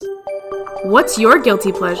What's your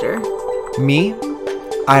guilty pleasure? Me?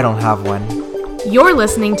 I don't have one. You're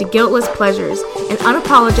listening to Guiltless Pleasures, an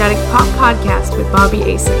unapologetic pop podcast with Bobby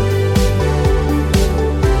Asen.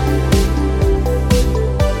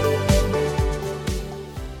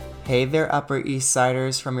 Hey there, Upper East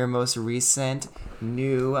Siders, from your most recent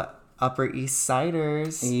new Upper East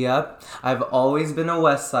Siders. Yep. I've always been a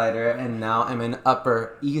West Sider, and now I'm an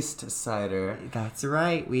Upper East Sider. That's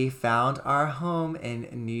right. We found our home in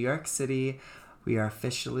New York City. We are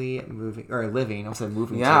officially living.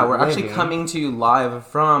 Yeah, we're actually coming to you live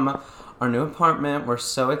from our new apartment. We're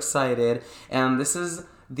so excited. And this is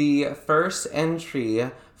the first entry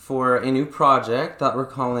for a new project that we're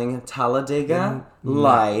calling Talladega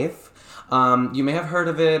Life. You may have heard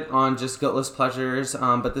of it on just Guiltless Pleasures,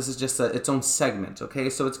 but this is just its own segment, okay?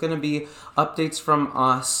 So it's going to be updates from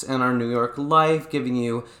us and our New York life, giving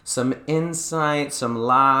you some insight, some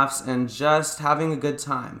laughs, and just having a good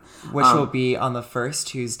time. Which will be on the first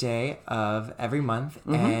Tuesday of every month.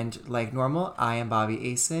 Mm-hmm. And like normal, I am Bobby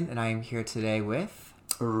Asen, and I am here today with...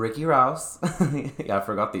 Ricky Rouse. Yeah, I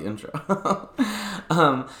forgot the intro.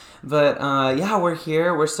 Yeah, we're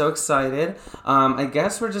here. We're so excited. I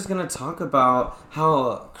guess we're just going to talk about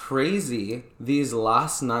how crazy these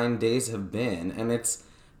last 9 days have been. And it's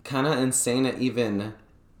kind of insane to even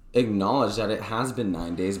acknowledge that it has been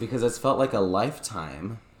 9 days because it's felt like a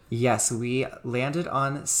lifetime. Yes, we landed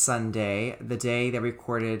on Sunday, the day that we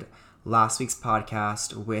recorded last week's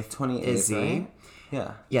podcast with 28th, Izzy. Right?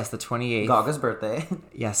 Yeah. Yes, the 28th. Gaga's birthday.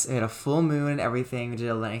 Yes, it had a full moon and everything. We did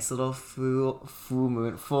a nice little full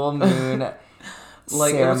moon like,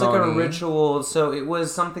 ceremony. it was like a ritual. So it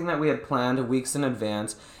was something that we had planned weeks in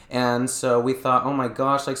advance. And so we thought, oh my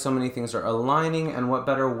gosh, like so many things are aligning. And what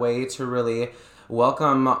better way to really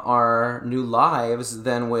welcome our new lives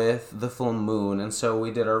than with the full moon. And so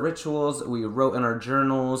we did our rituals, we wrote in our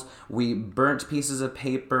journals, we burnt pieces of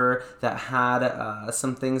paper that had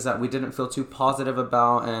some things that we didn't feel too positive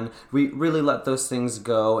about, and we really let those things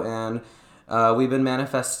go. And we've been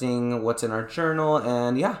manifesting what's in our journal,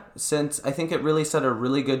 and yeah, since I think it really set a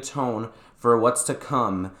really good tone for what's to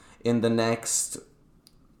come in the next...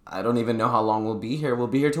 I don't even know how long we'll be here. We'll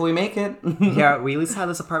be here till we make it. Yeah, we at least had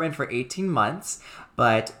this apartment for 18 months.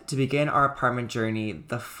 But to begin our apartment journey,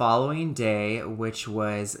 the following day, which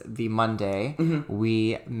was the Monday,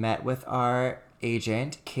 we met with our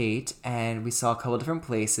agent, Kate, and we saw a couple different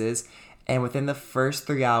places. And within the first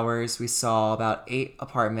 3 hours, we saw about 8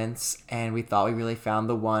 apartments. And we thought we really found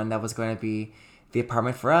the one that was going to be the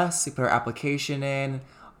apartment for us. We put our application in.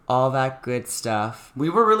 All that good stuff. We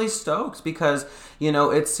were really stoked because, you know,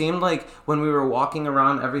 it seemed like when we were walking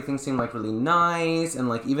around, everything seemed like really nice. And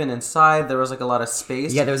like even inside, there was like a lot of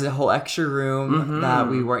space. Yeah, there was a whole extra room that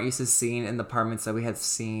we weren't used to seeing in the apartments that we had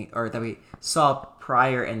seen or that we saw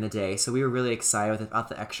prior in the day. So we were really excited about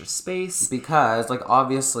the extra space. Because, like,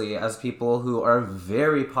 obviously, as people who are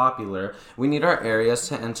very popular, we need our areas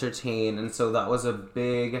to entertain. And so that was a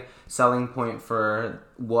big selling point for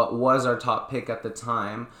what was our top pick at the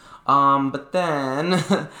time. But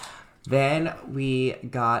then... Then we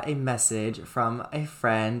got a message from a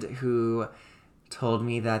friend who told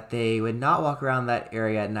me that they would not walk around that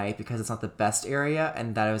area at night because it's not the best area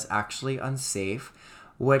and that it was actually unsafe,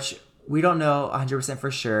 which... We don't know 100% for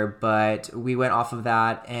sure, but we went off of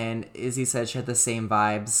that, and Izzy said she had the same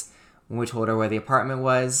vibes when we told her where the apartment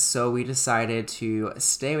was, so we decided to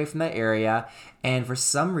stay away from that area, and for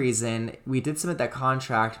some reason, we did submit that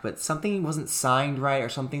contract, but something wasn't signed right or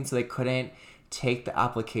something, so they couldn't take the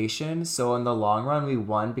application, so in the long run, we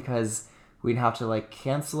won because... We didn't have to, like,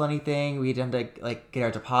 cancel anything. We didn't have to, like, get our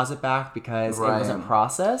deposit back because it wasn't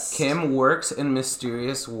processed. Kim works in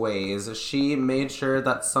mysterious ways. She made sure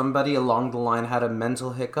that somebody along the line had a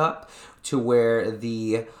mental hiccup to where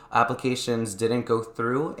the applications didn't go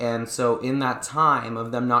through. And so in that time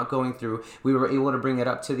of them not going through, we were able to bring it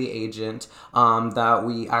up to the agent that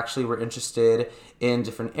we actually were interested in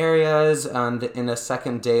different areas and in a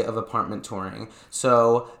second day of apartment touring.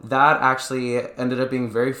 So that actually ended up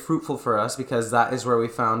being very fruitful for us because that is where we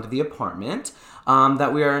found the apartment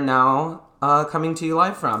that we are now coming to you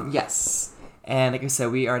live from. Yes. And like I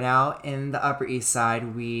said, we are now in the Upper East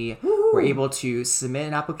Side. We were able to submit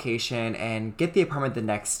an application and get the apartment the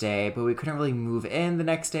next day, but we couldn't really move in the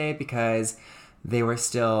next day because they were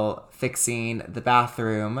still fixing the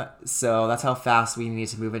bathroom. So that's how fast we needed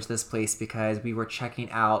to move into this place because we were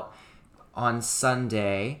checking out on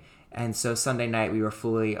Sunday. And so Sunday night, we were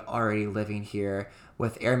fully already living here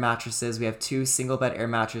with air mattresses. We have 2 single bed air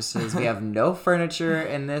mattresses. We have no furniture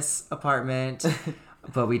in this apartment.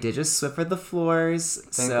 But we did just Swiffer the floors.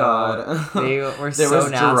 Thank so God. They were there so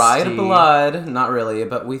was nasty. dried blood. Not really,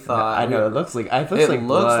 but we thought. I know, it looks like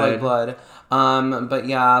blood. But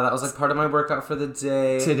yeah, that was like part of my workout for the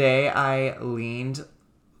day. Today I leaned,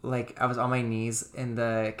 like I was on my knees in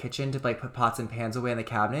the kitchen to like put pots and pans away in the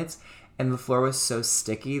cabinets. And the floor was so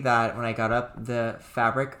sticky that when I got up, the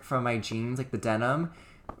fabric from my jeans, like the denim,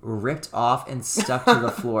 ripped off and stuck to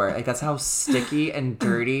the floor. Like that's how sticky and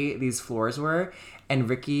dirty these floors were. And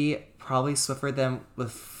Ricky probably Swiffered them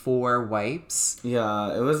with 4 wipes.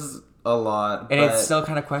 Yeah, it was a lot. And it's still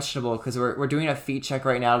kind of questionable because we're doing a feet check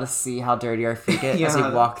right now to see how dirty our feet get as we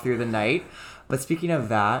walk through the night. But speaking of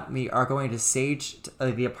that, we are going to sage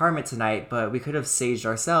the apartment tonight, but we could have saged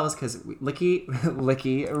ourselves because Ricky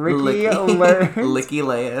learned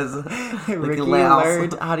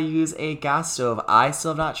how to use a gas stove. I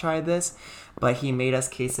still have not tried this, but he made us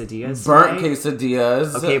quesadillas Burnt tonight.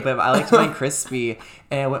 quesadillas. Okay, but I liked mine crispy,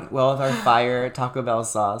 and it went well with our fire Taco Bell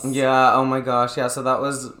sauce. Yeah, oh my gosh, yeah, so that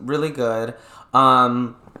was really good.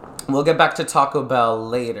 We'll get back to Taco Bell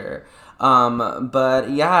later.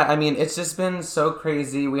 But yeah, I mean, it's just been so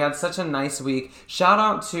crazy. We had such a nice week. Shout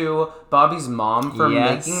out to Bobby's mom for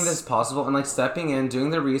making this possible and like stepping in,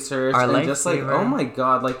 doing the research, and just like, oh my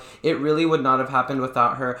God, like it really would not have happened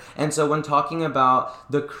without her. And so when talking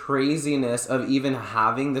about the craziness of even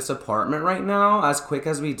having this apartment right now, as quick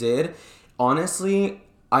as we did, honestly,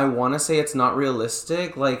 I want to say it's not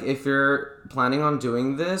realistic. Like, if you're planning on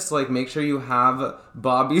doing this, like, make sure you have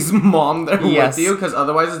Bobby's mom there with you, because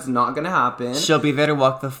otherwise it's not going to happen. She'll be there to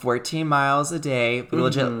walk the 14 miles a day. We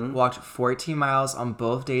legit walked 14 miles on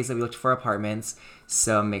both days that we looked for apartments.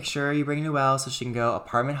 So make sure you bring Noelle so she can go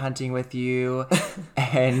apartment hunting with you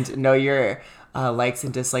and know your likes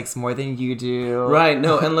and dislikes more than you do. Right,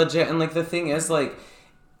 no, and legit, and, like, the thing is, like,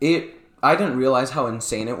 I didn't realize how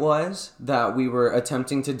insane it was that we were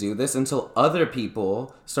attempting to do this until other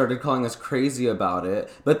people started calling us crazy about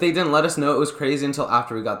it. But they didn't let us know it was crazy until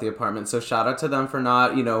after we got the apartment. So shout out to them for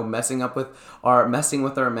not, messing with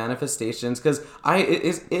our manifestations. Because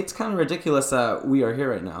it's kind of ridiculous that we are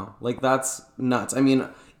here right now. Like, that's nuts. I mean,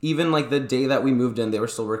 even like the day that we moved in, they were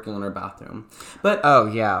still working on our bathroom. But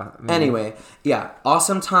anyway, yeah,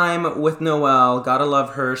 awesome time with Noelle. Gotta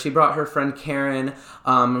love her. She brought her friend Karen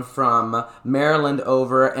from Maryland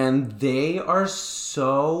over, and they are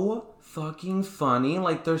so fucking funny.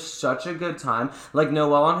 Like, they're such a good time. Like,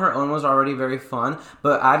 Noelle on her own was already very fun,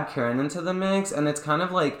 but add Karen into the mix, and it's kind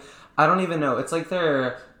of like, I don't even know. It's like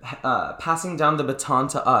they're passing down the baton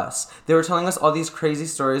to us. They were telling us all these crazy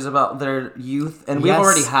stories about their youth, and we've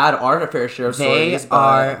already had our fair share of stories. They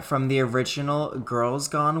are from the original Girls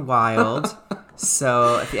Gone Wild.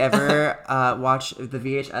 So if you ever watch the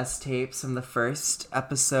VHS tapes from the first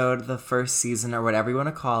episode, the first season, or whatever you want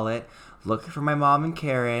to call it, look for my mom and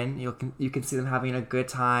Karen. You can see them having a good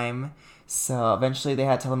time. So eventually they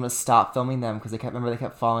had to tell them to stop filming them because they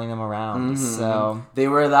kept following them around. So they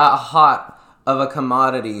were that hot of a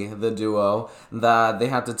commodity, the duo, that they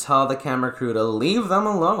had to tell the camera crew to leave them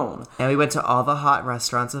alone. And we went to all the hot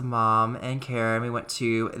restaurants of Mom and Karen. We went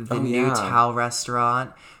to the new Tao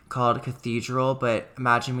restaurant called Cathedral, but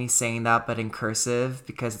imagine me saying that but in cursive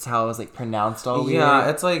because it's how it was like pronounced all weird. Yeah,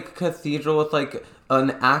 it's like Cathedral with like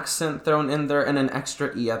an accent thrown in there and an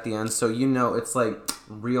extra E at the end, so it's like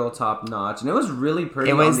real top notch, and it was really pretty.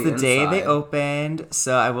 It was on the day inside. They opened,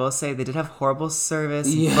 so I will say they did have horrible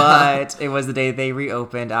service, but it was the day they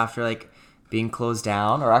reopened after like being closed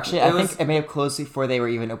down, or actually I think it may have closed before they were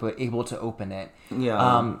even able to open it.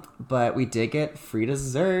 Yeah. But we did get free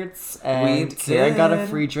desserts, and Karen got a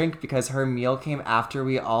free drink because her meal came after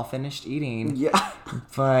we all finished eating. Yeah.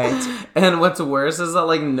 But and what's worse is that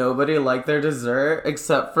like nobody liked their dessert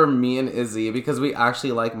except for me and Izzy because we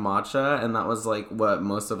actually like matcha, and that was like what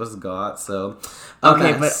most of us got. So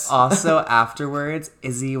but also afterwards,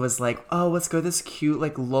 Izzy was like, "Oh, let's go to this cute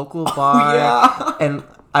like local bar." And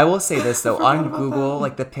I will say this though, on Google,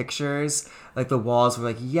 like the pictures, like the walls were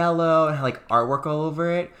like yellow and had like artwork all over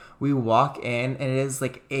it. We walk in and it is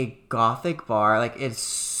like a gothic bar, like it's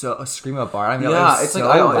so a screamo bar. I mean, it's so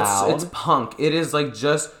loud. It's punk. It is like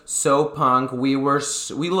just so punk. We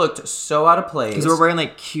looked so out of place because we're wearing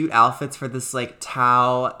like cute outfits for this like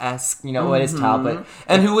Tao-esque, what is Tao, but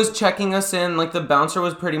and who was checking us in? Like the bouncer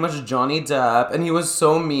was pretty much Johnny Depp, and he was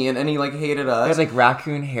so mean, and he like hated us. He had like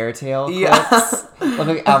raccoon hairtail clips,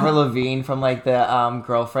 like Avril Lavigne from like the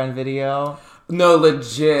Girlfriend video. No,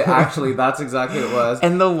 legit. Actually, that's exactly what it was.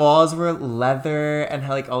 And the walls were leather and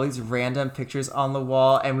had like all these random pictures on the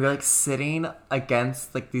wall. And we were like sitting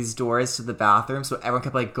against like these doors to the bathroom. So everyone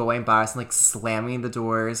kept like going by us and like slamming the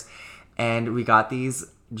doors. And we got these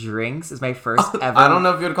drinks. It's my first ever. I don't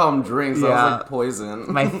know if you would call them drinks. That Yeah. was like poison.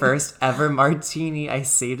 My first ever martini. I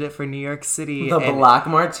saved it for New York City. The black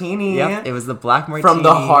martini. Yep, it was the black martini. From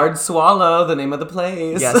the Hard Swallow, the name of the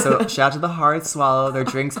place. Yeah, so shout out to the Hard Swallow. Their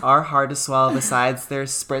drinks are hard to swallow besides their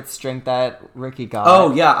spritz drink that Ricky got.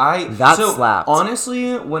 Oh, yeah. That slapped.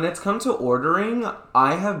 Honestly, when it's come to ordering,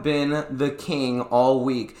 I have been the king all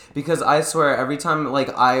week. Because I swear, every time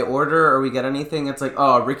like I order or we get anything, it's like,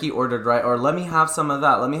 oh, Ricky ordered, right? Or let me have some of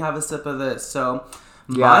that. Let me have a sip of this. So,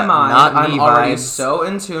 Yeah, I'm already vibes. so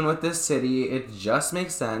in tune with this city. It just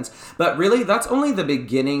makes sense. But really, that's only the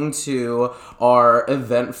beginning to our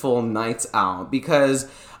eventful nights out. Because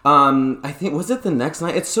I think, was it the next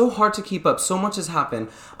night? It's so hard to keep up. So much has happened.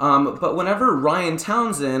 But whenever Ryan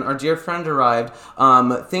Townsend, our dear friend, arrived,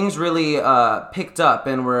 things really picked up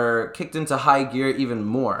and were kicked into high gear even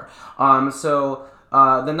more.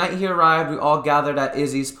 The night he arrived, we all gathered at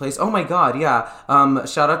Izzy's place. Oh my god, yeah.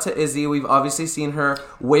 Shout out to Izzy. We've obviously seen her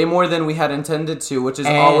way more than we had intended to, which is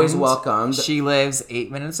always welcomed. She lives 8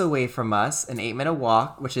 minutes away from us, an 8-minute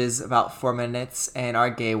walk, which is about 4 minutes in our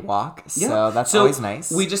gay walk. So that's always nice.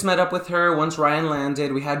 We just met up with her once Ryan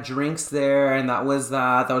landed. We had drinks there, and that was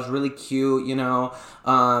that. That was really cute, you know.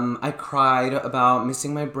 I cried about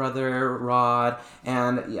missing my brother, Rod,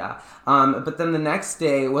 and yeah. But then the next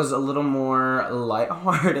day was a little more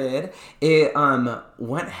lighthearted. It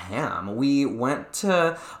went ham. We went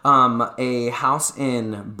to a house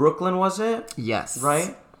in Brooklyn, was it? Yes.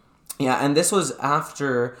 Right? Yeah, and this was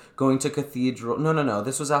after going to Cathedral. No.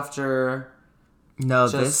 This was after... No,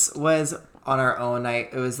 this was on our own night.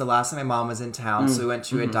 It was the last time my mom was in town, so we went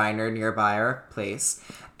to a diner nearby our place.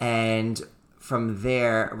 And from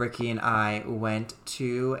there, Ricky and I went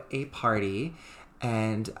to a party.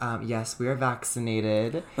 And yes, we are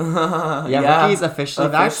vaccinated. Yeah, Ricky's officially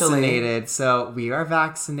vaccinated. So we are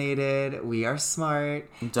vaccinated. We are smart.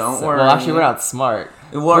 Don't worry. Well, actually, we're not smart.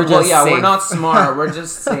 We're not smart. We're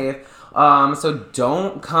just safe. So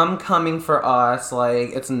don't come coming for us. Like,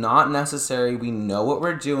 it's not necessary. We know what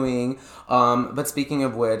we're doing. But speaking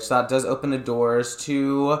of which, that does open the doors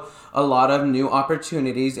to a lot of new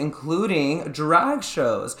opportunities, including drag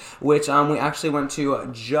shows, which we actually went to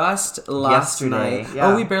just last night. Yeah.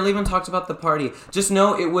 Oh, we barely even talked about the party. Just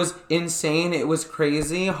know it was insane. It was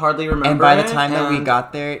crazy. Hardly remember it. And by the time that we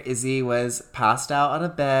got there, Izzy was passed out on a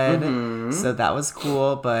bed. So that was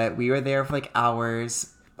cool. But we were there for like hours.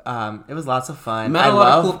 It was lots of fun. Met a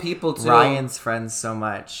lot of cool people too. Ryan's friends so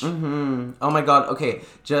much. Oh my god. Okay,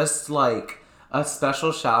 just like a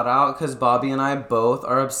special shout out because Bobby and I both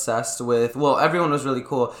are obsessed with. Well, everyone was really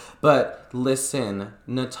cool, but listen,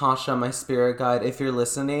 Natasha, my spirit guide, if you're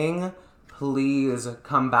listening, please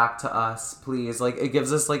come back to us, please. Like, it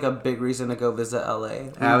gives us like a big reason to go visit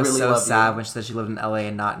LA. I was so sad when she said she lived in LA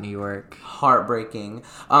and not New York. Heartbreaking.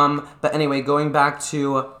 But anyway, going back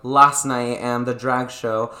to last night and the drag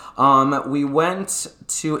show, we went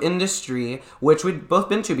to Industry, which we'd both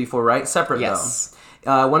been to before, right? Separate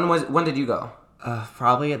though. When did you go?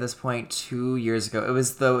 Probably at this point 2 years ago. It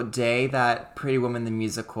was the day that Pretty Woman the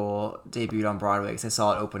Musical debuted on Broadway because I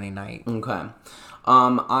saw it opening night. Okay.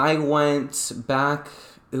 I went back,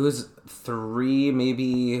 it was three and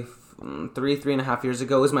a half years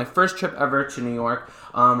ago. It was my first trip ever to New York.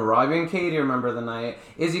 Robbie and Katie remember the night.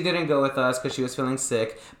 Izzy didn't go with us because she was feeling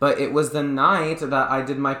sick, but it was the night that I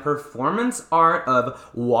did my performance art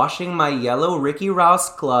of washing my yellow Ricky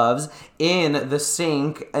Rouse gloves in the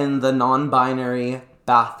sink in the non-binary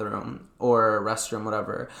bathroom or restroom,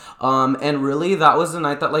 whatever. And really, that was the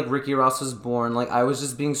night that like Ricky Ross was born. Like, I was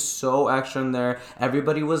just being so extra in there.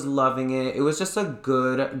 Everybody was loving it. It was just a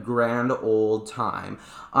good, grand old time.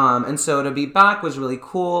 And so to be back was really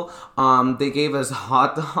cool. They gave us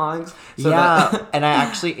hot dogs. And I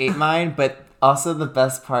actually ate mine, but also the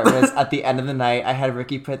best part was at the end of the night, I had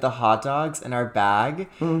Ricky put the hot dogs in our bag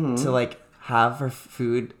to like have for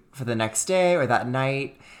food for the next day or that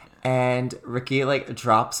night. And Ricky, like,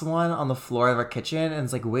 drops one on the floor of our kitchen and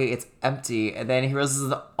it's like, wait, it's empty. And then he realizes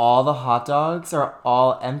that all the hot dogs are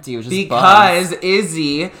all empty. It was just because buns.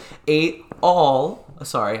 Izzy ate all...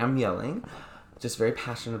 Sorry, I'm yelling. Just very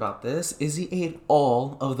passionate about this. Izzy ate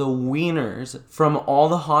all of the wieners from all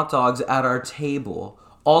the hot dogs at our table.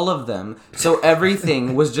 All of them. So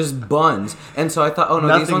everything was just buns. And so I thought, oh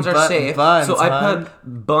no, these ones are safe. Buns, so I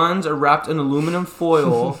put buns wrapped in aluminum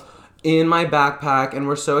foil in my backpack, and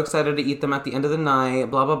we're so excited to eat them at the end of the night,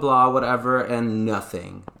 blah, blah, blah, whatever, and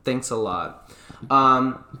nothing. Thanks a lot.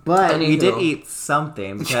 But we did eat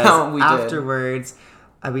something, because afterwards,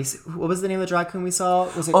 what was the name of the drag queen we saw?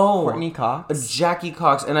 Was it Courtney Cox? Jackie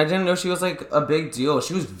Cox, and I didn't know she was, like, a big deal.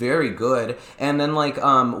 She was very good. And then, like,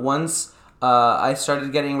 once I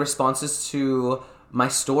started getting responses to my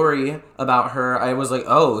story about her. I was like,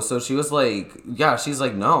 oh, so she was like, yeah, she's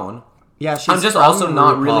like known. Yeah, she's I'm just from also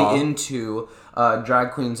not RuPaul. really into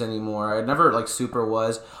drag queens anymore. I never like super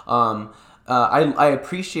was. I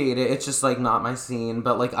appreciate it. It's just like not my scene,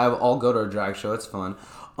 but like I'll go to a drag show. It's fun.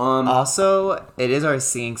 Also, it is our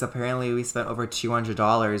scene, 'cause apparently we spent over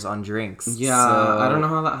 $200 on drinks. Yeah, so... I don't know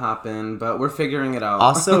how that happened, but we're figuring it out.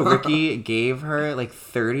 Also, Ricky gave her like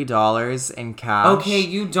 $30 in cash. Okay,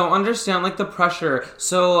 you don't understand like the pressure.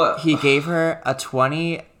 So He gave her a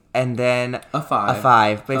 20 and then A 5. A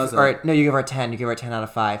 5. But That was or no, you give her a 10. You give her a 10 out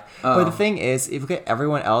of 5. But the thing is, if you look at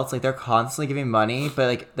everyone else, like they're constantly giving money, but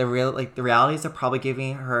like the reality is they're probably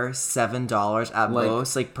giving her $7 at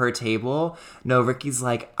most, like per table. No, Ricky's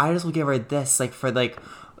like, I just will give her this, like for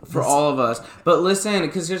all of us. But listen,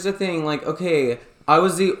 because here's the thing, like, okay, I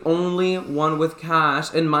was the only one with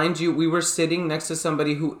cash, and mind you, we were sitting next to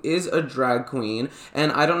somebody who is a drag queen,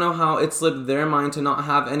 and I don't know how it slipped their mind to not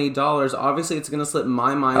have any dollars. Obviously, it's gonna slip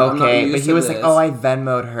my mind. I'm not Okay, used but he to was this. like, oh, I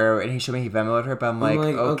Venmo'd her, and he showed me he Venmo'd her, but I'm like,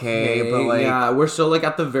 okay, but like... Yeah, we're still, like,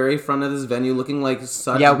 at the very front of this venue looking like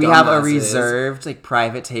such Yeah, we have a dumbasses. reserved, like,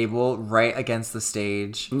 private table right against the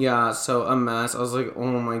stage. Yeah, so a mess. I was like,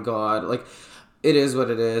 oh my god, like... It is what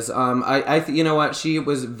it is. You know what? She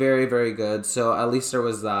was very, very good. So at least there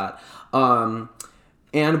was that.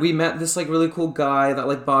 And we met this like really cool guy that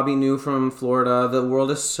like Bobby knew from Florida. The world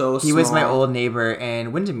is so small. He was my old neighbor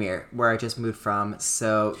in Windermere, where I just moved from.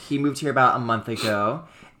 So he moved here about a month ago.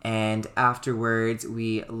 And afterwards,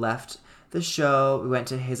 we left the show. We went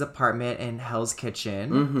to his apartment in Hell's Kitchen.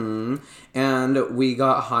 Mm-hmm. And we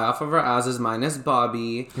got high off of our asses, minus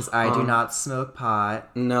Bobby. Because I do not smoke pot.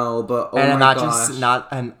 No, but and my I'm gosh.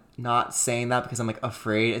 I'm not saying that because I'm like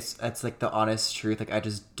afraid. It's like the honest truth. Like I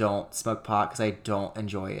just don't smoke pot because I don't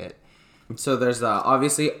enjoy it. So there's that.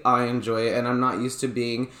 Obviously, I enjoy it, and I'm not used to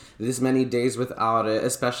being this many days without it,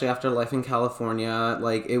 especially after life in California.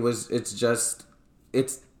 Like,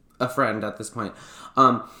 it's a friend at this point.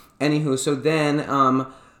 Anywho, so then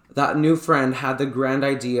that new friend had the grand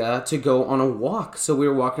idea to go on a walk. So we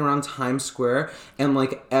were walking around Times Square, and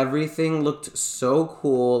like everything looked so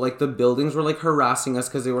cool. Like the buildings were like harassing us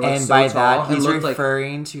because they were like and so by tall. that, he's looked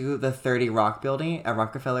referring to the 30 Rock building at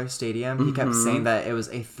Rockefeller Stadium. He kept saying that it was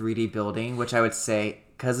a 3D building, which I would say,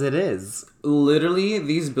 because it is. Literally,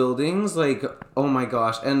 these buildings, like, oh my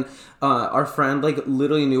gosh. And our friend, like,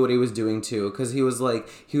 literally knew what he was doing, too. Because he was, like,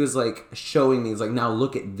 showing me, he's like, now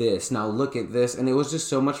look at this. Now look at this. And it was just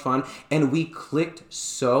so much fun. And we clicked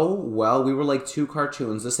so well. We were, like, two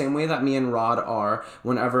cartoons. The same way that me and Rod are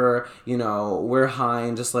whenever, you know, we're high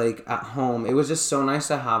and just, like, at home. It was just so nice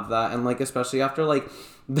to have that. And, like, especially after, like,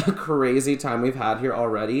 the crazy time we've had here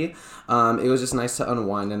already, it was just nice to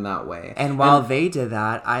unwind in that way. And while they did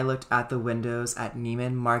that, I looked at the windows at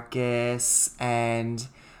Neiman Marcus and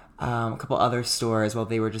a couple other stores while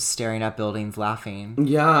they were just staring at buildings laughing.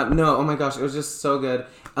 Yeah, no, oh my gosh, it was just so good.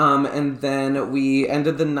 And then we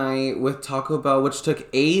ended the night with Taco Bell, which took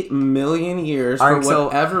 8 million years for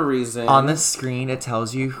whatever reason. On the screen, it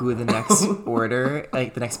tells you who the next order,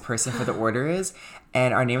 like the next person for the order is.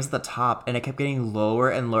 And our name was at the top, and it kept getting lower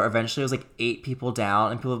and lower. Eventually, it was like 8 people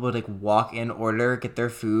down, and people would like walk in, order, get their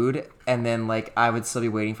food, and then like I would still be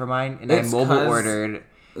waiting for mine, and I mobile ordered.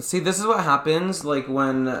 See, this is what happens like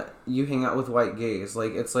when you hang out with white gays.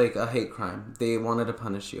 Like it's like a hate crime. They wanted to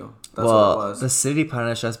punish you. That's what it was. The city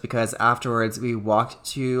punished us because afterwards we walked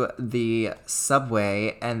to the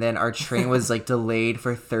subway, and then our train was like delayed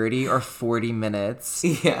for 30 or 40 minutes.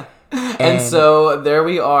 Yeah. And so there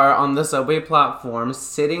we are on the subway platform,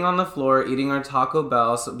 sitting on the floor, eating our Taco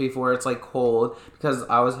Bell before it's like cold, because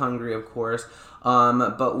I was hungry, of course.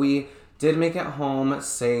 But we did make it home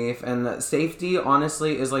safe, and safety,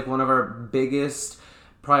 honestly, is like one of our biggest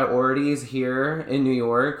priorities here in New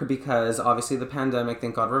York, because obviously the pandemic,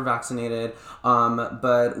 thank God we're vaccinated,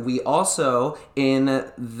 but we also, in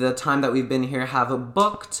the time that we've been here, have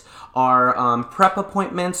booked our prep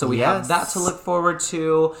appointment, so we have that to look forward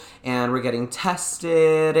to, and we're getting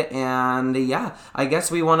tested, and yeah, I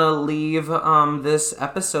guess we want to leave this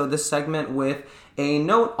segment with a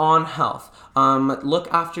note on health.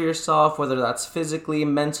 Look after yourself, whether that's physically,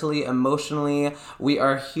 mentally, emotionally. We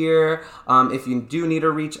are here. If you do need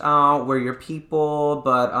to reach out, we're your people.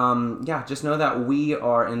 But yeah, just know that we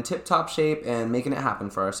are in tip-top shape and making it happen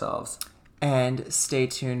for ourselves. And stay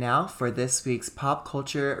tuned now for this week's pop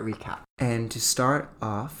culture recap. And to start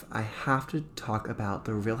off, I have to talk about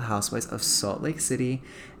the Real Housewives of Salt Lake City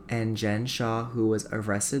and Jen Shah, who was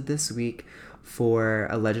arrested this week for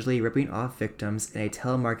allegedly ripping off victims in a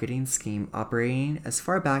telemarketing scheme operating as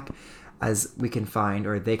far back as we can find,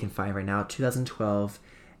 or they can find right now, 2012,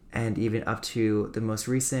 and even up to the most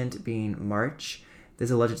recent being March.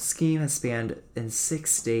 This alleged scheme has spanned in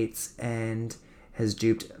 6 states and has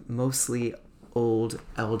duped mostly old,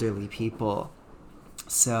 elderly people.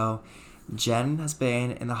 So Jen has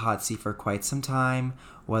been in the hot seat for quite some time,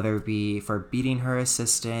 whether it be for beating her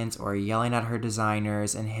assistant or yelling at her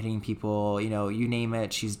designers and hitting people, you name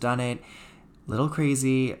it, she's done it. Little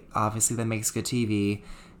crazy. Obviously, that makes good TV.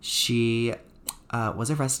 She was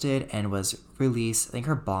arrested and was released. I think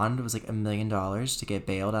her bond was like $1 million to get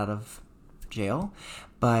bailed out of jail.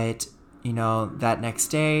 But, that next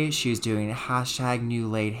day, she was doing hashtag new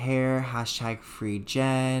laid hair, hashtag free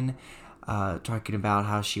Jen, talking about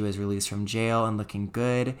how she was released from jail and looking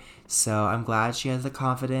good. So I'm glad she has the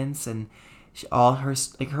confidence, and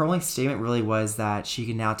her only statement really was that she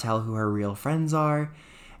can now tell who her real friends are.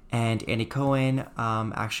 And Andy Cohen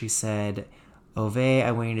actually said, Ove,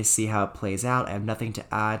 I'm waiting to see how it plays out. I have nothing to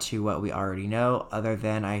add to what we already know, other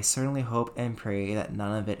than I certainly hope and pray that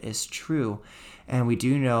none of it is true. And we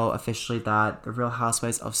do know officially that The Real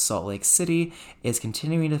Housewives of Salt Lake City is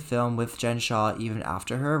continuing to film with Jen Shah even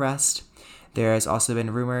after her arrest. There has also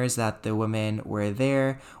been rumors that the women were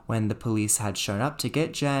there when the police had shown up to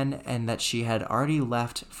get Jen, and that she had already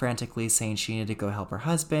left frantically saying she needed to go help her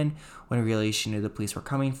husband, when really she knew the police were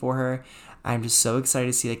coming for her. I'm just so excited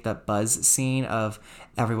to see that buzz scene of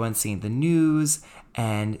everyone seeing the news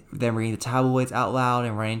and them reading the tabloids out loud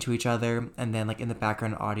and running to each other, and then in the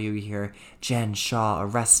background audio you hear Jen Shah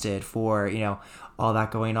arrested for all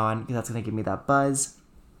that going on, because that's going to give me that buzz.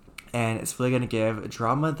 And it's really going to give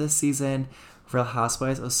drama this season. Real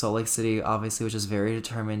Housewives of Salt Lake City obviously was just very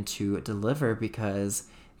determined to deliver, because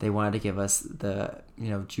they wanted to give us the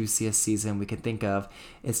juiciest season we could think of.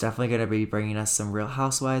 It's definitely going to be bringing us some Real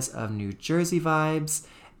Housewives of New Jersey vibes,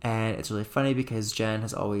 and it's really funny because Jen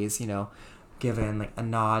has always given a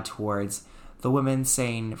nod towards the women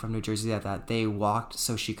saying from New Jersey that they walked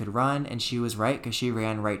so she could run, and she was right, because she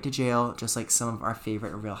ran right to jail, just like some of our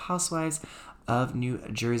favorite Real Housewives of New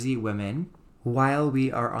Jersey women. While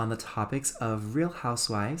we are on the topics of Real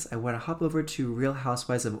Housewives, I want to hop over to Real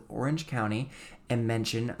Housewives of Orange County and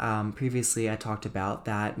mention, previously I talked about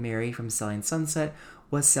that Mary from Selling Sunset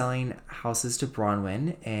was selling houses to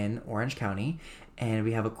Bronwyn in Orange County, and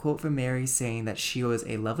we have a quote from Mary saying that she was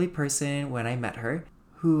a lovely person when I met her.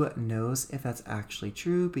 Who knows if that's actually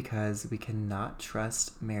true, because we cannot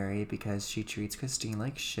trust Mary, because she treats Christine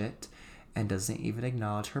like shit and doesn't even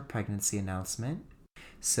acknowledge her pregnancy announcement.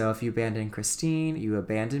 So if you abandon Christine, you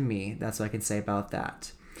abandon me. That's what I can say about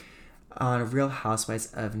that. On Real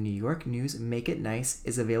Housewives of New York news, Make It Nice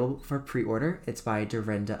is available for pre-order. It's by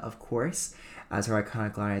Dorinda, of course, as her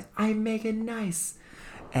iconic line is, I make it nice.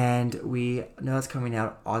 And we know it's coming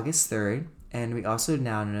out August 3rd. And we also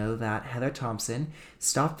now know that Heather Thompson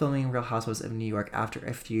stopped filming Real Housewives of New York after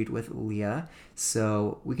a feud with Leah.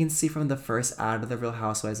 So we can see from the first ad of the Real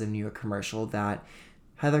Housewives of New York commercial that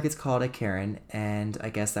Heather gets called a Karen, and I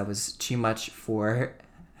guess that was too much for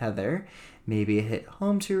Heather. Maybe it hit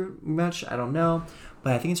home too much, I don't know.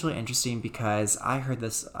 But I think it's really interesting, because I heard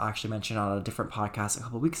this actually mentioned on a different podcast a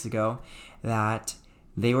couple weeks ago, that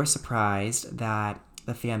they were surprised that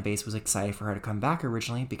the fan base was excited for her to come back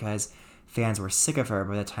originally, because fans were sick of her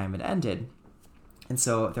by the time it ended. And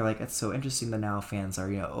so they're like, it's so interesting that now fans are,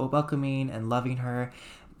 welcoming and loving her.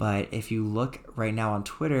 But if you look right now on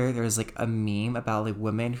Twitter, there's a meme about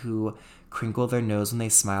women who crinkle their nose when they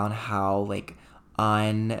smile, and how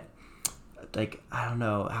I don't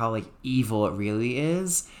know, how evil it really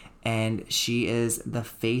is. And she is the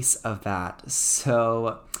face of that.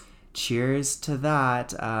 So cheers to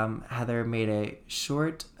that. Heather made a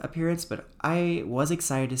short appearance, but I was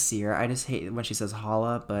excited to see her. I just hate when she says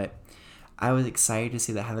holla, but I was excited to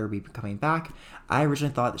see that Heather would be coming back. I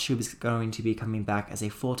originally thought that she was going to be coming back as a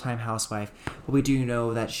full-time housewife, but we do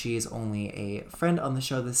know that she is only a friend on the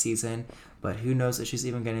show this season, but who knows if she's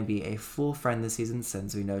even going to be a full friend this season,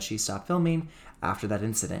 since we know she stopped filming after that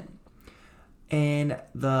incident. In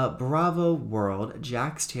the Bravo world,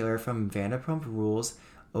 Jax Taylor from Vanderpump Rules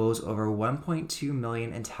owes over $1.2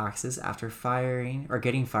 million in taxes after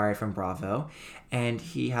getting fired from Bravo, and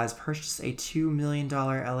he has purchased a $2 million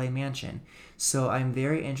LA mansion. So I'm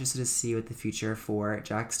very interested to see what the future for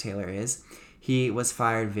Jax Taylor is. He was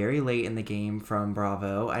fired very late in the game from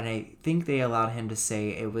Bravo, and I think they allowed him to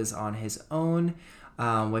say it was on his own,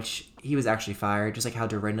 which he was actually fired, just like how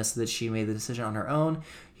Dorinda said that she made the decision on her own.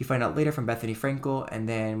 You find out later from Bethany Frankel, and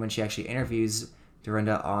then when she actually interviews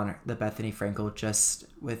Dorinda on the Bethany Frankel Just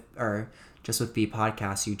With B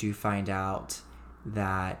podcast, you do find out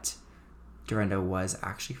that Dorinda was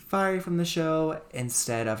actually fired from the show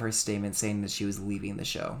instead of her statement saying that she was leaving the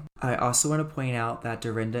show. I also want to point out that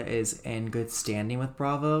Dorinda is in good standing with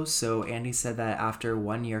Bravo. So Andy said that after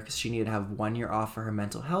 1 year, because she needed to have 1 year off for her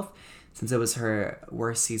mental health, since it was her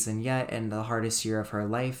worst season yet and the hardest year of her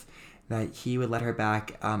life, that he would let her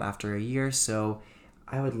back after a year. So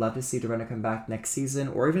I would love to see Dorinda come back next season,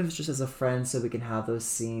 or even if it's just as a friend, so we can have those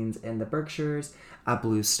scenes in the Berkshires at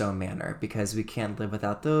Bluestone Manor, because we can't live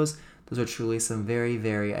without those. Those are truly some very,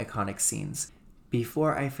 very iconic scenes.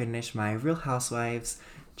 Before I finish my Real Housewives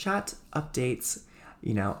chat updates,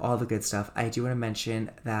 all the good stuff, I do want to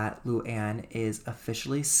mention that Luann is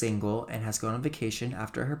officially single and has gone on vacation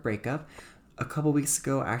after her breakup. A couple weeks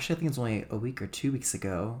ago, actually I think it's only a week or 2 weeks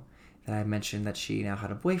ago, that I mentioned that she now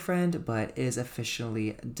had a boyfriend, but it is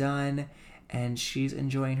officially done and she's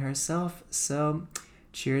enjoying herself. So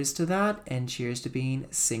cheers to that, and cheers to being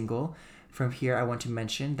single. From here, I want to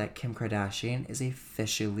mention that Kim Kardashian is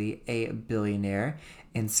officially a billionaire,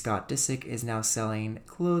 and Scott Disick is now selling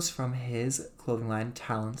clothes from his clothing line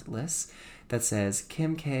Talentless that says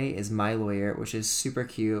Kim K is my lawyer, which is super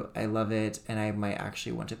cute. I love it, and I might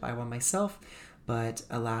actually want to buy one myself, but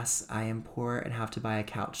alas, I am poor and have to buy a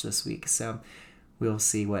couch this week, so we'll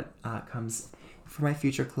see what comes for my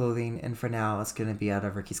future clothing, and for now, it's going to be out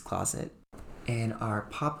of Ricky's closet. In our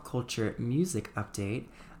pop culture music update,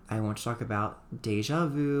 I want to talk about Deja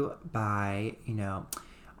Vu by,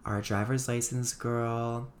 our driver's license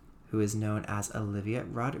girl, who is known as Olivia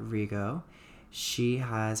Rodrigo. She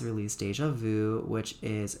has released Deja Vu, which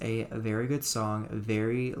is a very good song,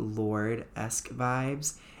 very Lorde-esque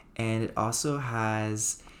vibes, and it also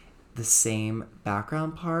has the same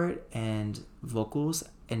background part and vocals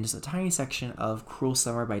and just a tiny section of Cruel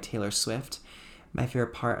Summer by Taylor Swift. My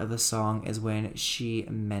favorite part of the song is when she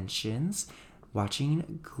mentions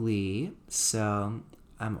watching Glee, so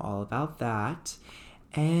I'm all about that.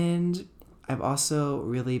 And I've also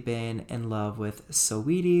really been in love with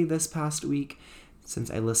Saweetie this past week, since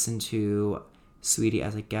I listened to Saweetie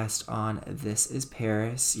as a guest on This Is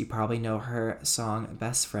Paris. You probably know her song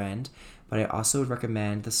Best Friend, but I also would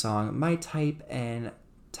recommend the song My Type and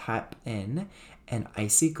Tap In and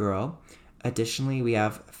Icy Girl. Additionally, we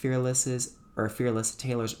have Fearless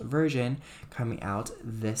Taylor's version coming out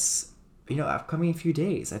this upcoming few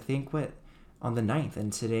days. I think on the 9th,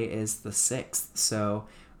 and today is the 6th. So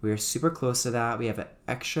we are super close to that. We have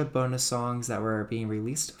extra bonus songs that were being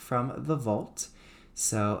released from the vault.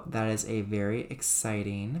 So that is a very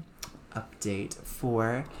exciting update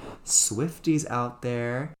for Swifties out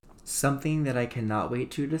there. Something that I cannot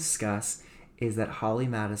wait to discuss is that Holly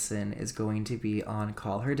Madison is going to be on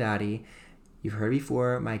Call Her Daddy. You've heard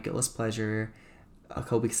before, my guiltless pleasure a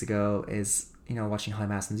couple weeks ago is watching Holly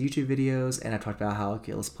Madison's YouTube videos, and I talked about how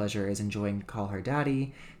guiltless pleasure is enjoying Call Her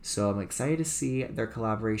Daddy. So I'm excited to see their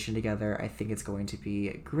collaboration together. I think it's going to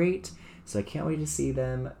be great. So I can't wait to see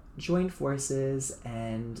them join forces.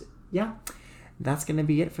 And yeah, that's going to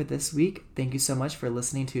be it for this week. Thank you so much for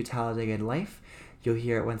listening to Talladega Life. You'll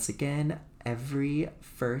hear it once again every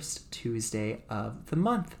first Tuesday of the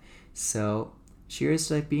month. So cheers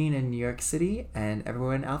to being in New York City, and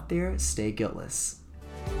everyone out there, stay guiltless.